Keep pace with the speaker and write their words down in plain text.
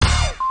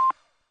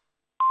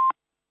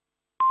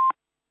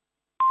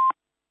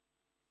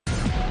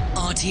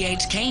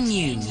RTHK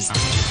News.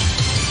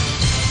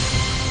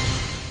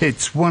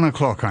 It's 1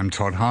 o'clock. I'm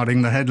Todd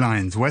Harding. The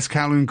headlines. West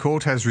Kowloon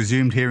Court has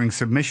resumed hearing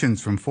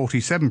submissions from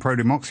 47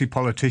 pro-democracy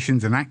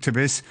politicians and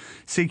activists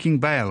seeking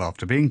bail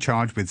after being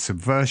charged with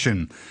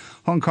subversion.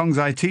 Hong Kong's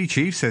IT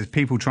chief says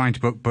people trying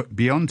to book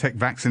BioNTech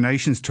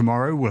vaccinations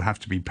tomorrow will have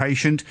to be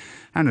patient,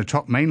 and a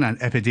top mainland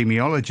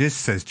epidemiologist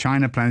says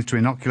China plans to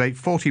inoculate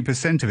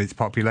 40% of its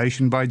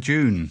population by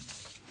June.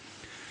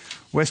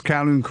 West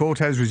Kowloon Court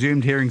has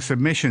resumed hearing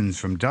submissions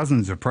from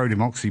dozens of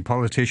pro-democracy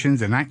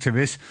politicians and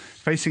activists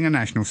facing a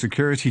national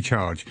security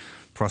charge.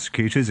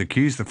 Prosecutors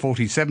accuse the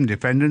 47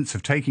 defendants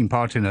of taking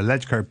part in a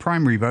LegCo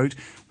primary vote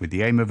with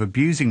the aim of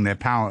abusing their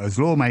power as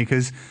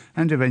lawmakers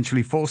and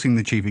eventually forcing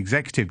the chief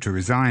executive to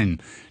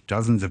resign.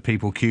 Dozens of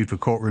people queued for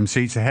courtroom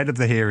seats ahead of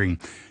the hearing.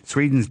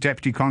 Sweden's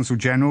Deputy Consul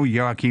General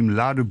Joachim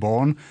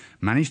Laduborn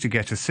managed to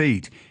get a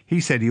seat.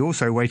 He said he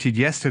also waited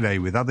yesterday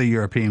with other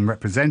European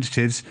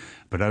representatives,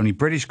 but only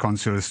British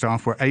consular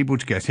staff were able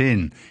to get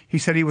in. He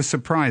said he was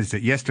surprised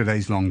at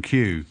yesterday's long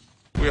queue.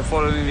 We are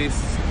following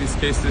these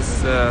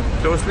cases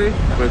closely.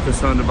 We're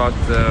concerned about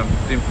the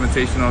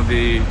implementation of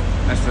the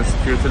national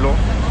security law,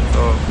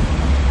 so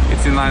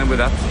it's in line with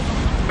that.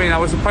 I mean, I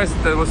was surprised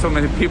that there were so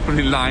many people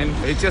in line.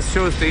 It just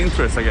shows the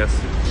interest, I guess,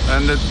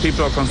 and that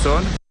people are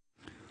concerned.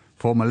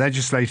 Former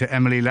legislator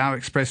Emily Lau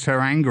expressed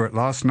her anger at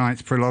last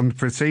night's prolonged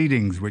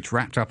proceedings, which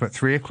wrapped up at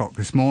 3 o'clock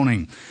this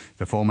morning.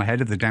 The former head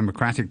of the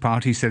Democratic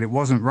Party said it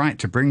wasn't right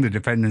to bring the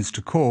defendants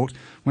to court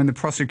when the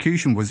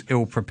prosecution was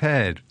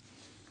ill-prepared.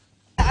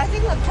 I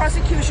think the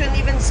prosecution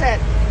even said,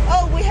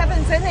 we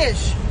haven't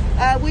finished.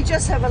 We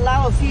just have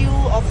allowed a few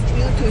of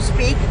you to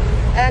speak.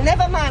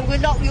 Never mind,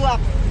 we'll lock you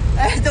up.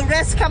 The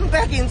rest come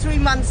back in 3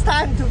 months'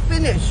 time to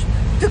finish,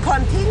 to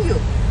continue.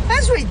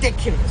 That's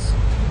ridiculous.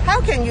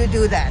 How can you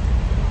do that?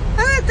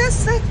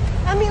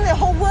 The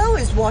whole world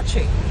is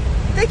watching.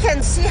 They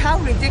can see how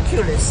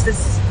ridiculous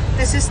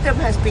the system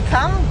has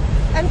become,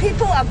 and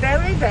people are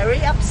very,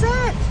 very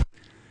upset.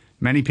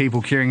 Many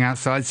people queuing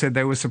outside said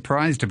they were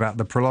surprised about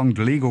the prolonged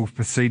legal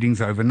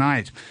proceedings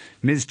overnight.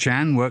 Ms.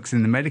 Chan works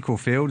in the medical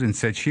field and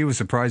said she was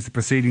surprised the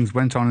proceedings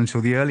went on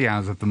until the early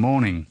hours of the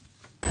morning.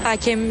 I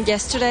came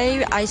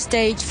yesterday. I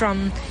stayed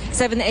from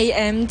 7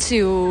 a.m.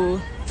 to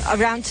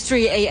around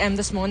 3 a.m.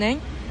 this morning.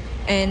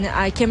 And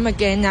I came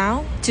again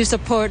now to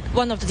support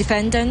one of the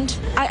defendants.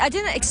 I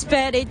didn't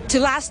expect it to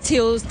last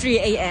till 3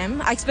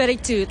 a.m. I expected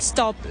it to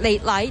stop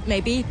late night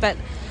maybe, but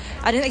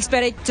I didn't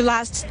expect it to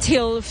last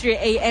till 3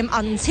 a.m.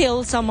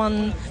 until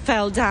someone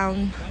fell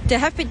down. They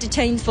have been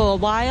detained for a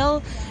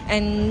while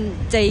and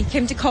they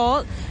came to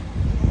court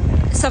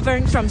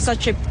suffering from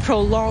such a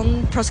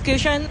prolonged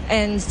prosecution,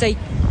 and they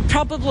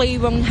probably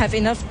won't have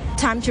enough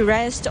time to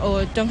rest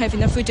or don't have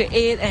enough food to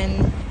eat,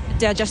 and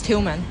they're just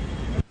human.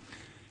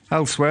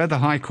 Elsewhere, the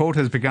High Court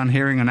has begun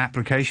hearing an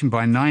application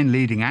by 9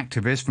 leading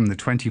activists from the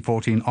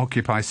 2014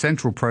 Occupy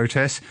Central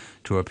protests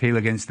to appeal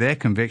against their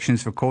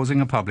convictions for causing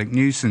a public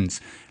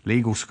nuisance.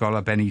 Legal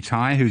scholar Benny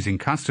Tai, who's in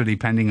custody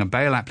pending a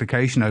bail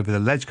application over the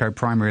LegCo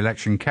primary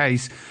election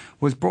case,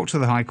 was brought to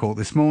the High Court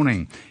this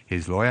morning.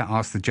 His lawyer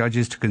asked the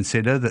judges to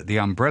consider that the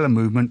Umbrella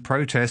Movement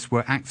protests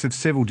were acts of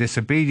civil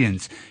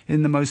disobedience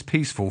in the most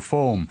peaceful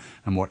form,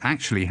 and what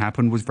actually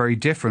happened was very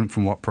different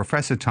from what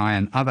Professor Tai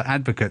and other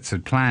advocates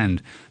had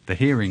planned. The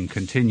hearing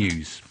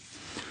continues.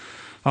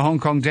 A Hong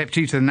Kong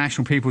deputy to the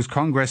National People's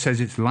Congress says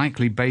it's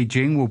likely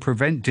Beijing will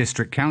prevent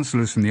district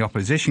councillors from the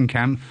opposition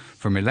camp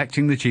from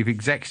electing the chief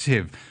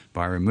executive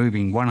by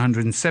removing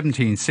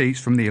 117 seats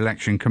from the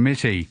election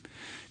committee.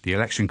 The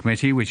election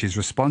committee, which is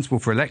responsible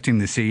for electing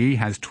the CE,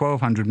 has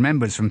 1,200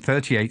 members from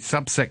 38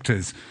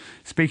 subsectors.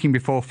 Speaking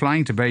before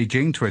flying to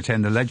Beijing to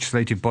attend the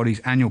legislative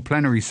body's annual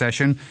plenary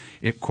session,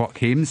 Ip Kwok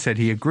Him said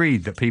he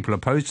agreed that people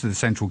opposed to the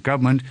central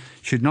government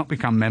should not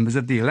become members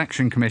of the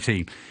election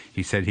committee.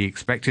 He said he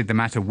expected the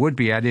matter would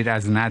be added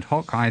as an ad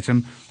hoc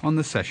item on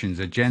the session's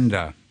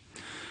agenda.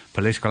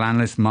 Political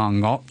analyst Ma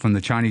Ngot from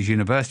the Chinese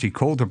University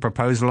called the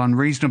proposal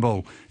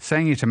unreasonable,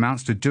 saying it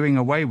amounts to doing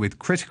away with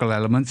critical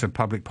elements of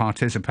public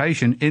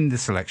participation in the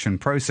selection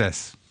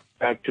process.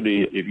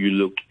 Actually, if you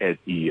look at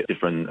the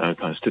different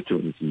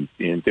constituencies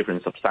in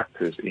different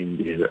subsectors in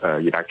the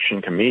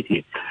election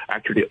committee,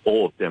 actually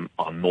all of them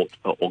are not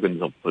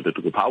organs of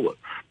political power.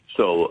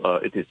 So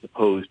it is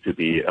supposed to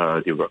be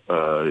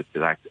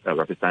select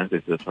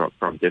representatives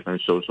from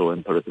different social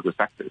and political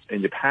sectors.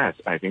 In the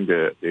past, I think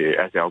the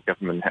SL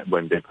government,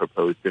 when they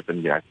proposed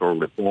different electoral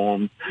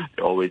reforms,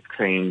 they always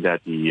claimed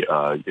that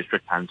the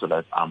district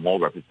councillors are more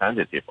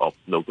representative of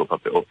local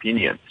public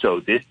opinion.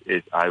 So this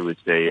is, I would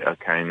say, a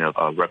kind of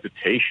a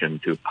reputation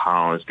to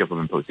pass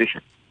government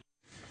position.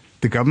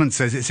 The government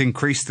says it's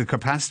increased the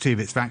capacity of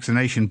its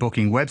vaccination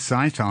booking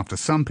website after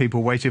some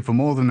people waited for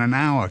more than an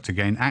hour to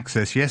gain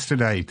access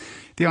yesterday.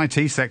 The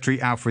IT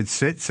Secretary Alfred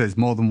Sit says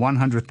more than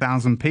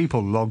 100,000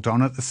 people logged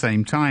on at the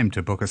same time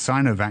to book a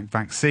Sinovac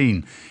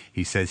vaccine.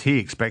 He says he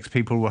expects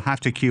people will have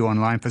to queue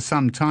online for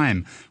some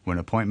time when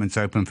appointments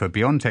open for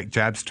BioNTech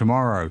jabs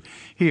tomorrow.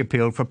 He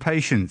appealed for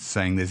patience,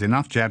 saying there's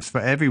enough jabs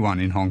for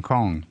everyone in Hong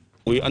Kong.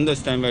 We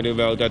understand very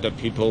well that the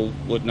people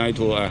would like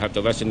to have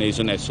the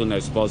vaccination as soon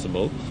as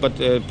possible. But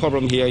the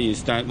problem here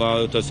is that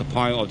while the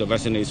supply of the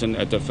vaccination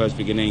at the first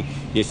beginning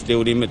is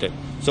still limited.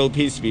 So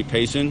please be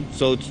patient.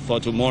 So for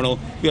tomorrow,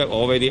 we have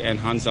already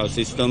enhanced our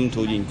system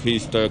to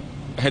increase the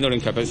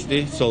handling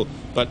capacity.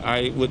 But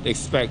I would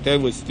expect there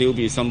would still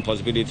be some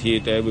possibility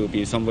there will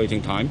be some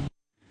waiting time.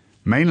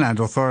 Mainland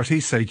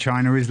authorities say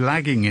China is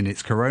lagging in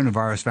its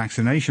coronavirus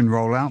vaccination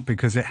rollout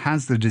because it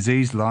has the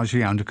disease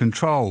largely under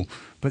control,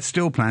 but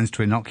still plans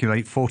to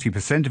inoculate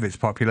 40% of its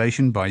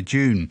population by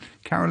June.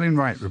 Caroline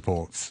Wright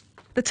reports.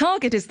 The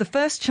target is the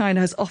first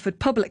China has offered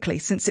publicly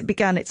since it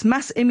began its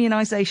mass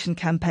immunisation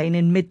campaign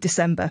in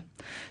mid-December.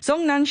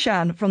 Zhong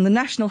Nanshan from the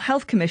National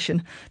Health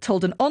Commission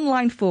told an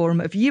online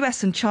forum of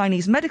US and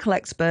Chinese medical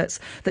experts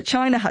that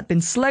China had been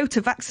slow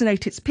to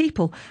vaccinate its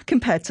people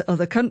compared to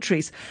other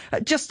countries,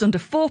 at just under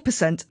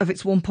 4% of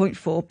its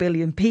 1.4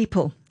 billion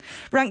people.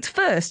 Ranked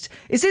first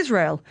is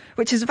Israel,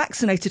 which has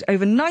vaccinated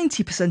over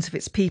 90% of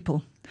its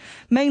people.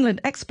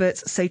 Mainland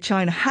experts say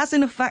China has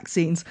enough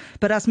vaccines,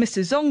 but as Mr.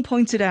 Zhong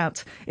pointed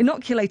out,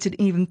 inoculating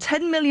even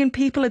 10 million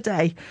people a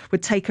day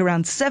would take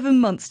around 7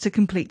 months to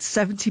complete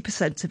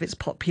 70% of its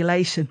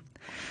population.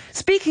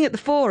 Speaking at the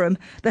forum,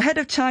 the head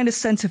of China's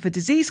Centre for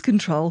Disease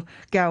Control,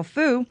 Gao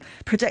Fu,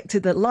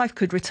 predicted that life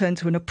could return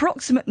to an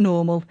approximate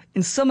normal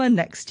in summer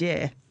next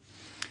year.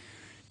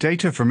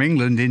 Data from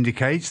England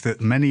indicates that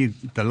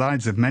the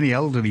lives of many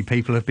elderly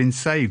people have been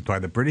saved by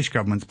the British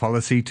government's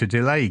policy to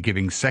delay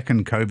giving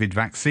second COVID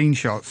vaccine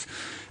shots.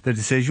 The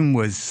decision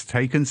was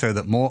taken so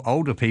that more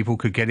older people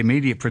could get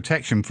immediate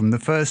protection from the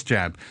first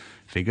jab.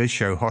 Figures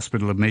show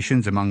hospital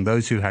admissions among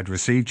those who had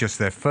received just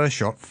their first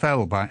shot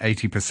fell by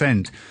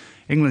 80%.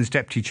 England's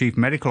Deputy Chief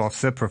Medical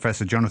Officer,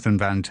 Professor Jonathan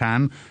Van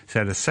Tam,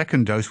 said a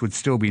second dose would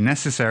still be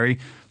necessary,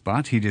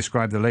 but he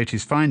described the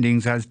latest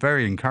findings as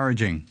very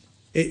encouraging.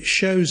 It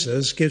shows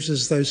us, gives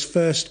us those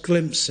first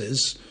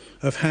glimpses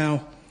of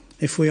how,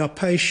 if we are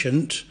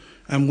patient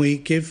and we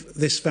give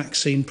this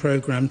vaccine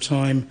programme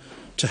time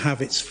to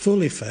have its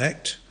full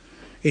effect,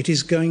 it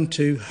is going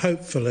to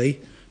hopefully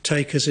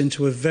take us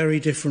into a very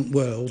different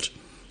world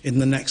in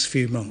the next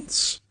few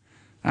months.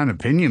 An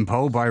opinion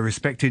poll by a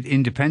respected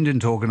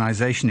independent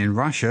organisation in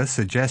Russia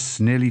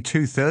suggests nearly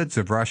 2/3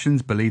 of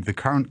Russians believe the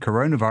current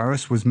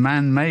coronavirus was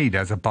man-made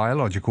as a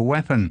biological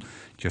weapon.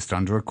 Just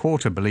under a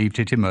quarter believed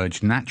it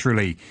emerged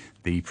naturally,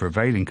 the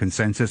prevailing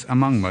consensus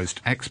among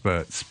most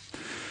experts.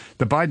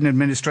 The Biden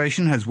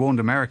administration has warned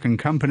American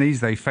companies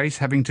they face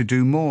having to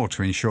do more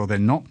to ensure they're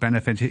not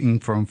benefiting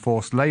from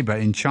forced labour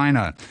in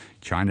China.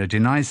 China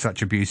denies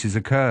such abuses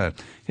occur.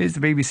 Here's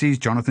the BBC's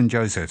Jonathan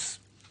Josephs.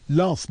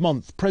 Last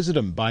month,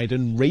 President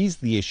Biden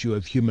raised the issue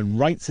of human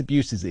rights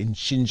abuses in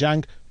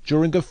Xinjiang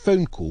during a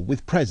phone call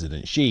with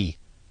President Xi.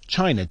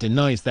 China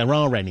denies there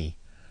are any.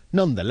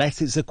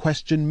 Nonetheless, it's a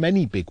question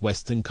many big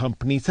Western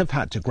companies have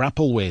had to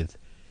grapple with.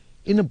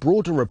 In a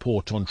broader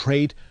report on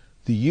trade,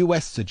 the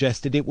US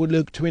suggested it would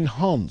look to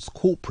enhance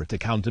corporate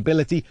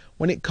accountability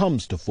when it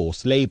comes to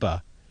forced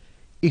labour.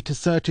 It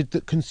asserted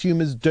that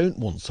consumers don't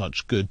want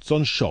such goods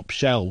on shop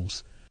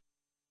shelves.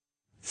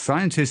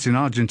 Scientists in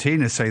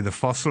Argentina say the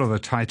fossil of a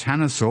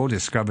titanosaur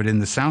discovered in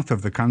the south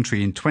of the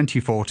country in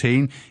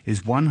 2014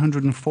 is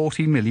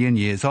 140 million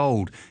years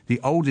old, the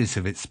oldest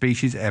of its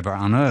species ever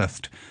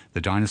unearthed. The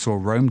dinosaur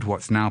roamed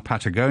what's now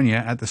Patagonia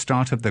at the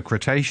start of the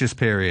Cretaceous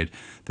period.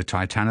 The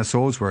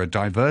titanosaurs were a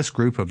diverse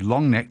group of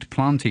long-necked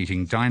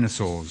plant-eating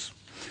dinosaurs.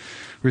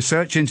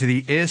 Research into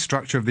the ear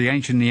structure of the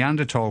ancient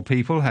Neanderthal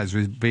people has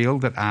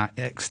revealed that our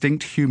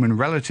extinct human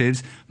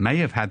relatives may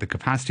have had the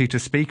capacity to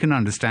speak and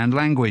understand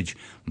language,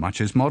 much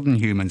as modern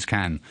humans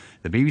can.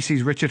 The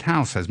BBC's Richard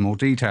House has more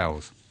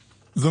details.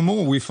 The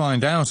more we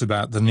find out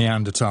about the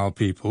Neanderthal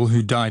people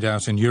who died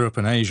out in Europe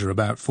and Asia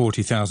about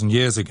 40,000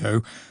 years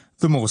ago,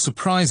 the more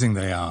surprising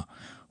they are.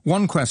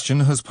 One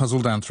question has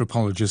puzzled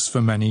anthropologists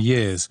for many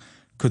years.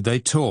 Could they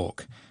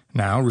talk?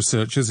 Now,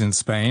 researchers in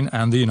Spain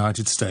and the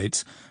United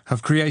States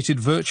have created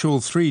virtual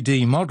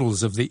 3D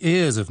models of the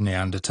ears of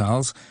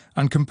Neanderthals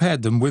and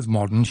compared them with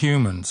modern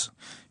humans.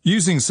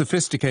 Using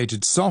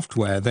sophisticated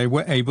software, they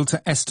were able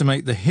to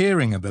estimate the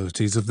hearing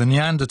abilities of the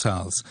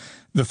Neanderthals.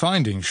 The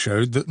findings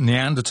showed that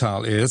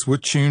Neanderthal ears were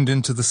tuned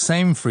into the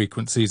same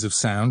frequencies of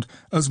sound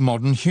as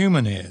modern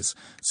human ears,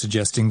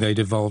 suggesting they'd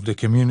evolved a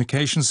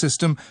communication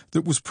system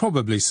that was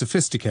probably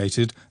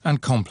sophisticated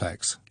and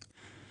complex.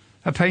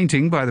 A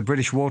painting by the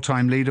British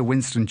wartime leader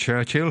Winston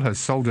Churchill has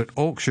sold at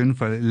auction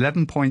for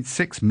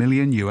 $11.6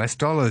 million,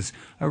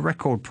 a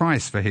record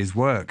price for his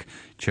work.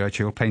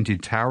 Churchill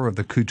painted Tower of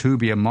the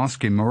Koutoubia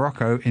Mosque in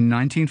Morocco in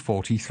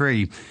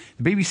 1943.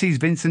 The BBC's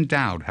Vincent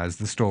Dowd has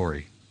the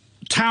story.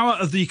 Tower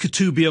of the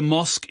Koutoubia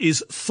Mosque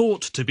is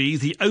thought to be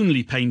the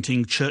only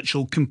painting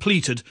Churchill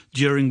completed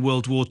during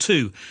World War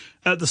II.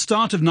 At the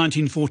start of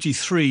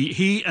 1943,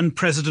 he and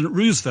President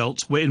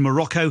Roosevelt were in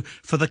Morocco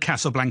for the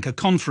Casablanca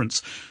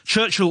Conference.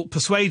 Churchill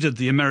persuaded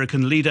the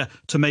American leader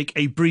to make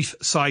a brief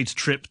side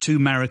trip to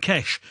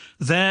Marrakesh.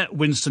 There,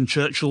 Winston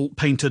Churchill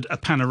painted a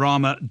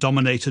panorama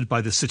dominated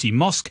by the city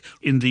mosque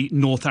in the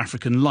North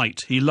African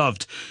light he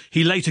loved.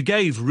 He later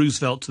gave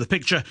Roosevelt the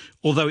picture,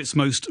 although it's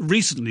most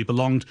recently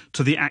belonged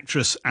to the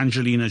actress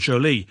Angelina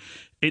Jolie.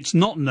 It's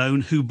not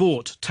known who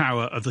bought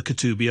Tower of the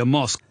Kutubiyya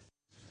Mosque.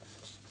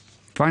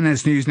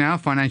 Finance news now.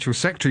 Financial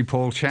Secretary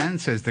Paul Chan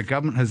says the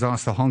government has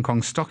asked the Hong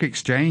Kong Stock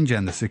Exchange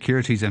and the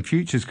Securities and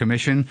Futures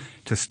Commission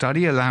to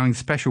study allowing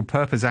special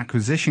purpose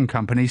acquisition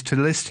companies to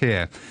list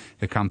here.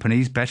 The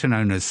companies, better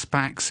known as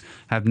SPACs,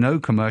 have no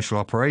commercial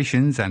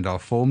operations and are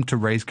formed to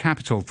raise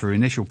capital through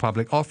initial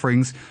public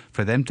offerings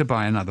for them to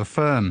buy another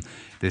firm.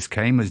 This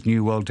came as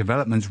New World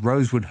Development's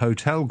Rosewood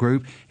Hotel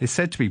Group is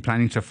said to be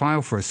planning to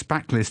file for a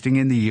SPAC listing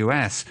in the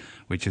US,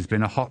 which has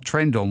been a hot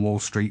trend on Wall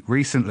Street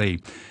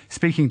recently.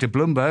 Speaking to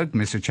Bloomberg,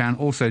 Mr. Chan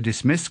also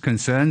dismissed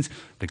concerns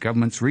the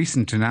government's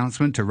recent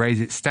announcement to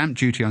raise its stamp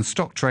duty on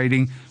stock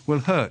trading will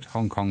hurt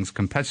Hong Kong's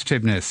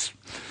competitiveness.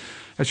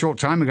 A short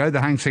time ago,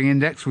 the Hang Seng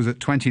Index was at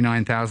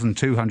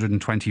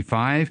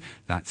 29,225.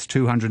 That's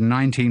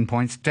 219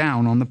 points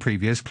down on the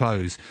previous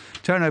close.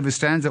 Turnover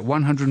stands at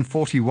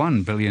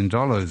 $141 billion.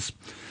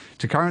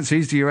 To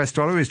currencies, the US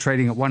dollar is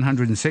trading at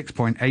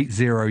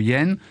 106.80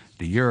 yen.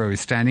 The euro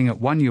is standing at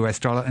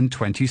 $1 and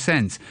 20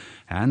 cents.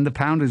 And the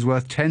pound is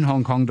worth 10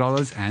 Hong Kong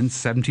dollars and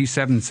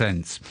 77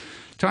 cents.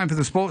 Time for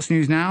the sports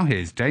news now.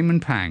 Here's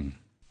Damon Pang.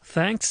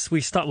 Thanks.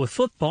 We start with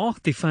football.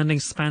 Defending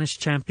Spanish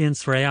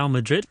champions Real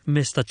Madrid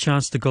missed a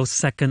chance to go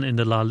second in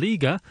the La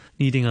Liga,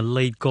 needing a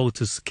late goal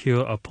to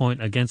secure a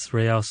point against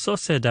Real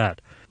Sociedad.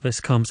 This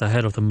comes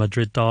ahead of the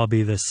Madrid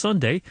derby this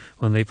Sunday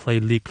when they play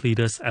league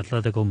leaders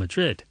Atletico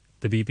Madrid.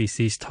 The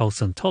BBC's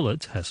Tolson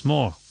Tollett has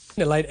more.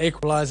 The late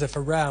equaliser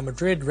for Real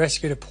Madrid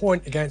rescued a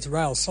point against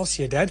Real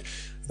Sociedad.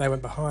 They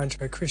went behind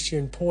to a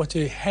Christian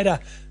Porto header.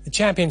 The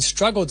champions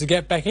struggled to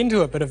get back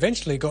into it, but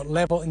eventually got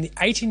level in the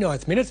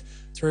 89th minute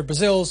through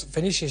Brazil's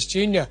Vinicius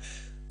Jr.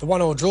 The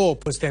 1-1 draw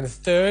puts them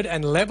third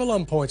and level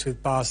on points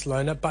with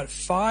Barcelona, but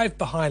 5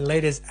 behind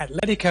leaders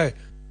Atletico,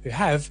 who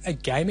have a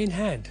game in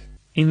hand.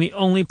 In the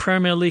only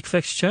Premier League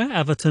fixture,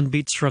 Everton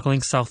beat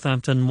struggling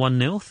Southampton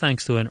 1-0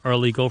 thanks to an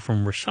early goal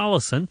from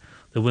Richarlison.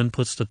 The win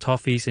puts the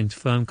Toffees in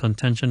firm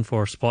contention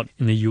for a spot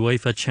in the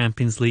UEFA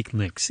Champions League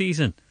next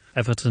season.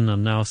 Everton are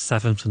now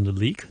 7th in the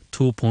league,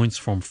 2 points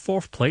from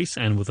 4th place,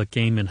 and with a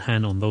game in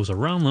hand on those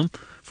around them.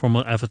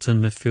 Former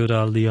Everton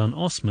midfielder Leon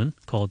Osman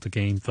called the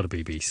game for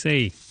the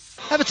BBC.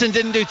 Everton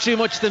didn't do too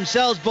much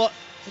themselves, but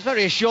was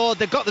very assured.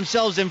 They got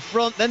themselves in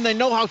front, then they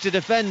know how to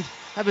defend.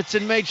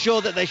 Everton made sure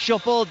that they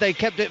shuffled, they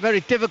kept it very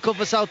difficult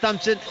for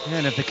Southampton.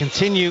 And if they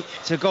continue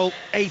to go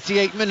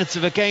 88 minutes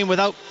of a game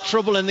without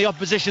trouble in the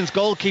opposition's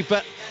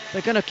goalkeeper,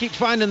 they're going to keep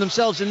finding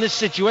themselves in this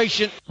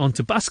situation. On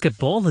to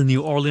basketball, the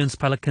New Orleans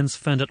Pelicans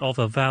fended off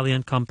a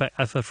valiant comeback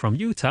effort from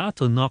Utah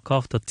to knock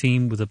off the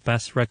team with the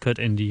best record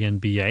in the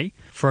NBA.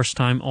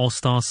 First-time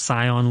All-Star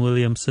Zion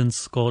Williamson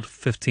scored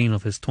 15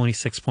 of his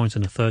 26 points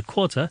in the third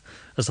quarter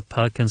as the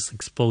Pelicans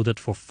exploded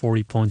for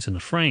 40 points in the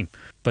frame.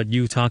 But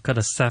Utah cut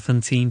a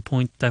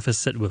 17-point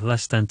deficit with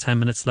less than 10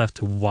 minutes left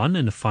to 1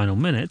 in the final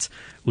minute.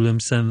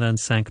 Williamson then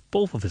sank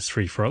both of his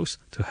free throws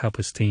to help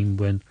his team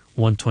win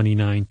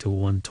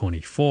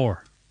 129-124.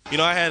 You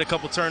know, I had a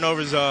couple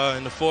turnovers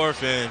in the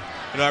fourth, and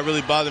that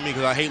really bothered me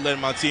because I hate letting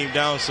my team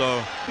down, so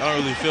I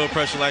don't really feel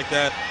pressure like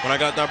that. When I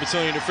got the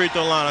opportunity at the free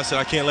throw line, I said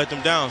I can't let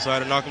them down, so I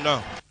had to knock them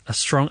down. A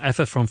strong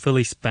effort from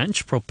Philly's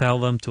bench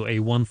propelled them to a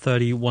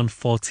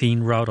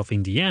 130-114 rout of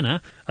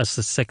Indiana. As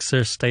the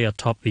Sixers stay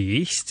atop the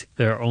East,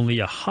 they are only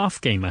a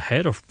half game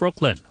ahead of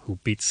Brooklyn, who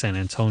beat San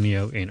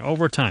Antonio in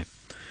overtime.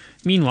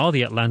 Meanwhile,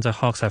 the Atlanta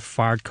Hawks have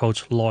fired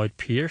coach Lloyd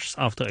Pierce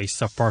after a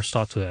subpar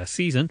start to their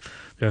season.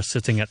 They are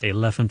sitting at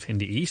 11th in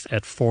the East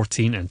at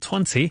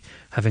 14-20,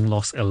 having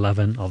lost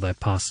 11 of their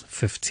past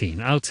 15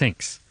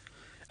 outings.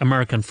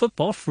 American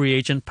football free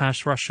agent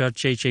pass rusher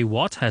J.J.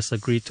 Watt has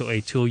agreed to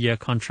a 2-year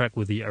contract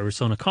with the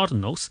Arizona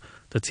Cardinals.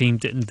 The team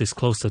didn't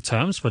disclose the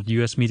terms, but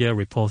U.S. media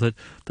reported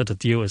that the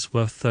deal is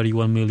worth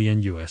 $31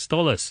 million.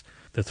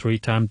 The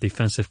 3-time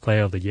Defensive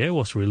Player of the Year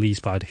was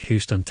released by the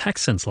Houston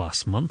Texans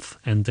last month,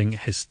 ending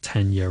his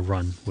 10-year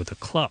run with the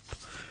club.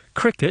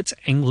 Cricket,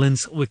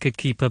 England's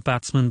wicketkeeper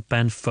batsman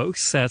Ben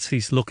Foakes says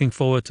he's looking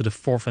forward to the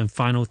 4th and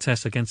final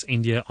test against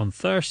India on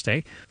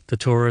Thursday. The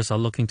tourists are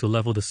looking to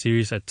level the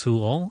series at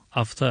 2-2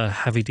 after a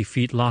heavy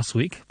defeat last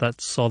week that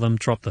saw them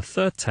drop the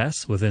 3rd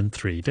test within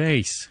 3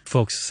 days.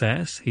 Foakes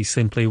says he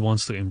simply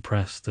wants to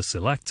impress the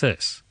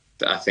selectors.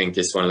 I think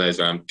it's one of those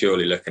where I'm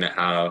purely looking at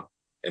how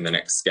in the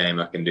next game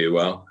I can do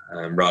well,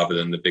 rather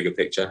than the bigger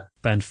picture.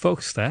 Ben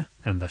Foakes there,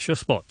 and that's your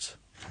sports.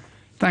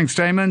 Thanks,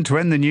 Damon. To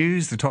end the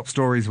news, the top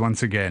stories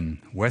once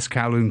again. West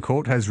Kowloon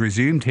Court has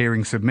resumed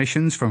hearing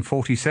submissions from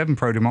 47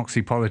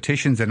 pro-democracy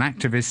politicians and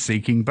activists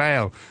seeking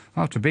bail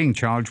after being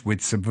charged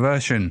with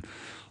subversion.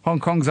 Hong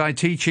Kong's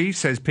IT chief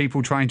says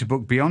people trying to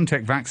book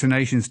BioNTech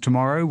vaccinations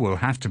tomorrow will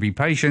have to be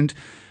patient.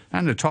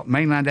 And a top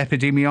mainland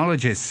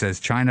epidemiologist says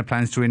China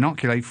plans to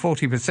inoculate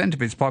 40%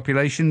 of its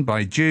population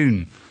by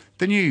June.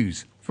 The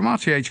news from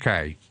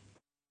RTHK.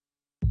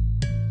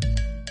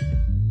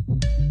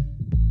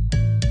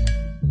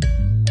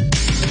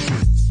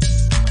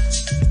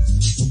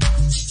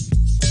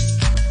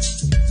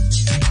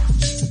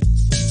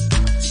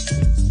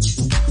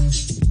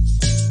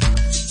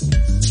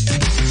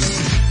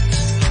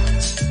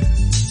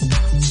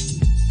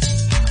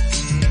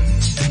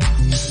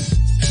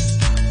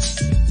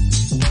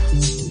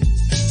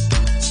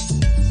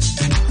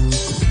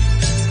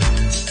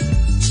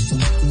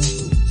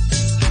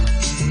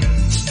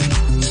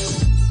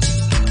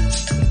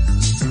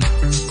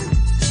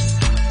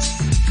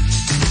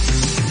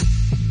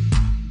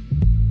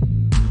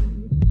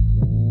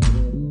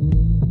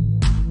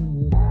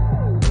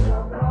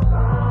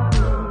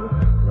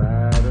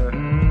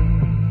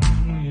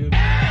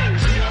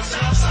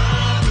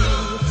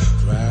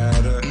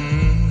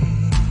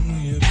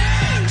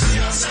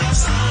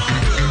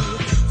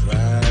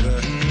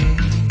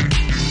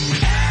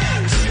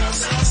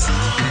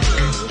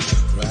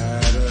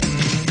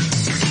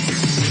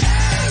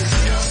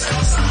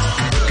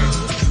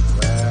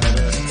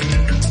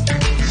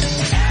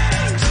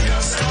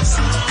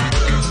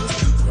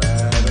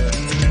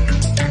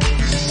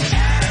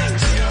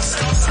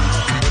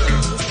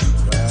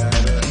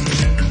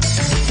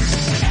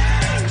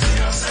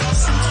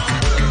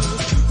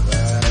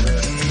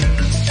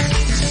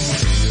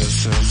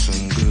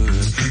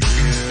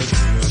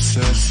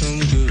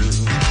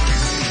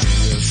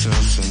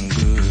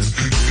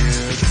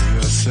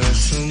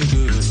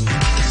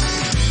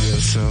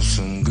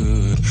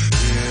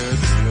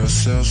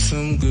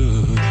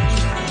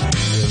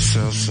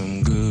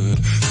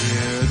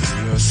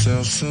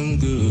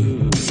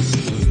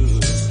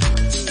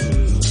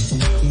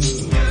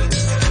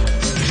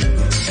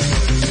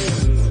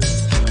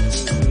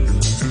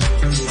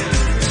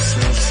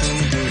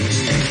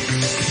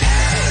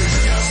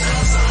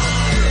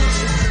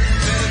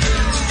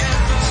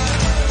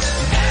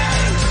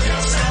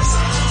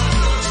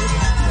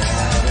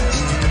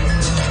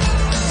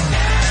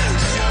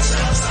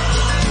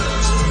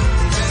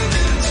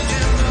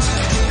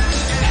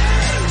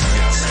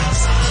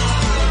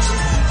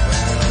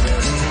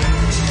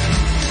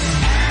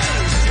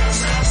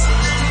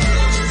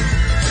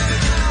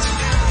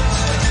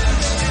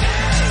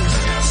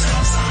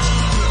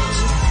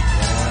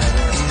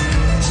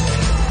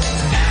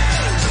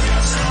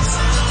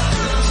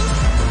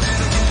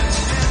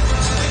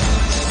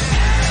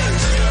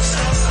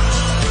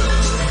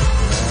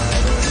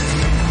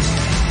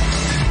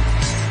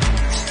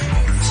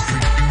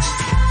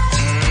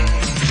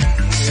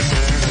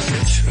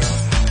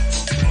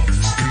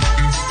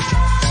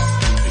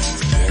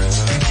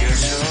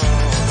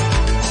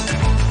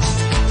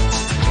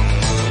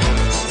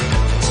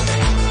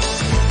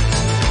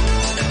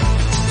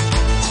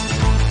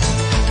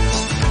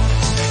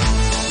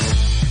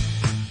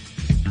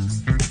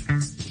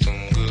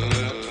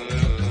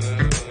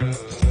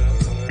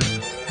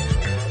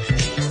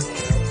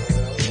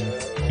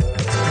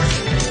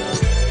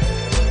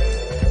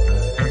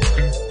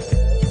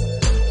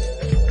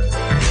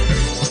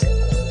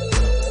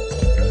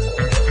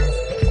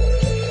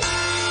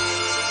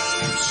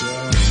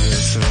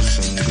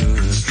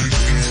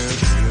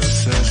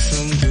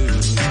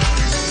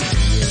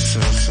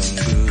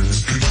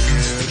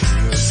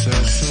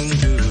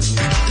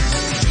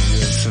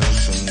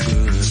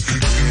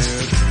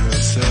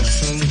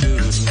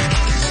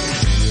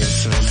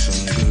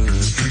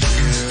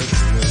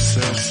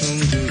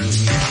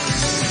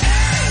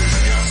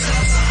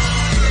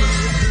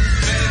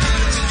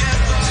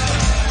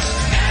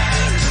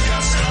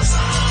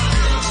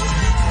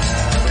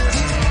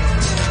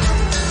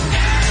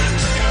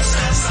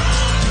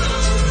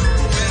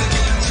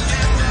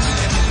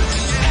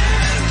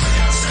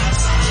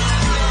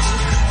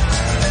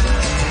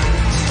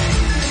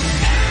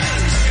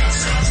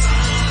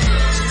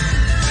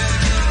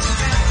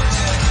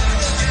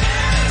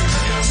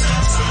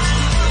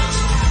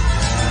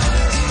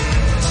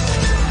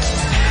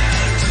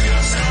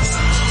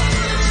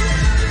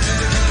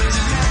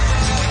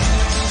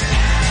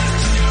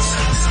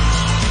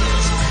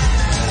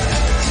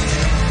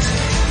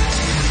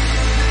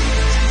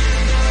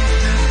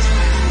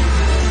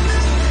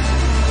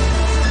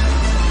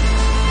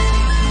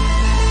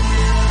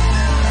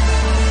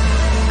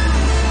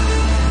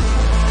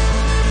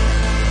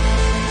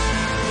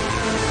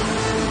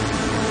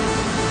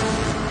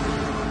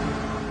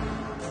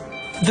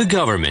 The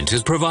government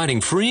is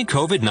providing free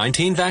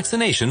COVID-19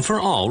 vaccination for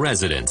all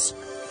residents.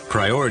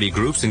 Priority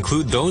groups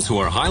include those who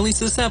are highly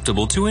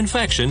susceptible to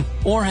infection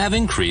or have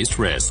increased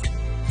risk.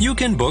 You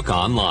can book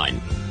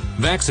online.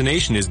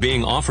 Vaccination is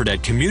being offered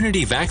at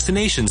community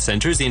vaccination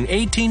centers in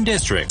 18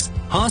 districts,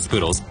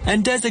 hospitals,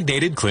 and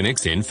designated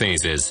clinics in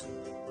phases.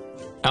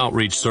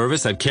 Outreach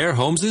service at care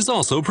homes is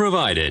also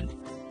provided.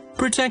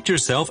 Protect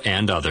yourself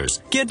and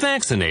others. Get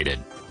vaccinated.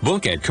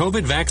 Book at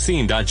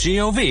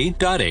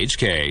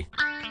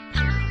covidvaccine.gov.hk.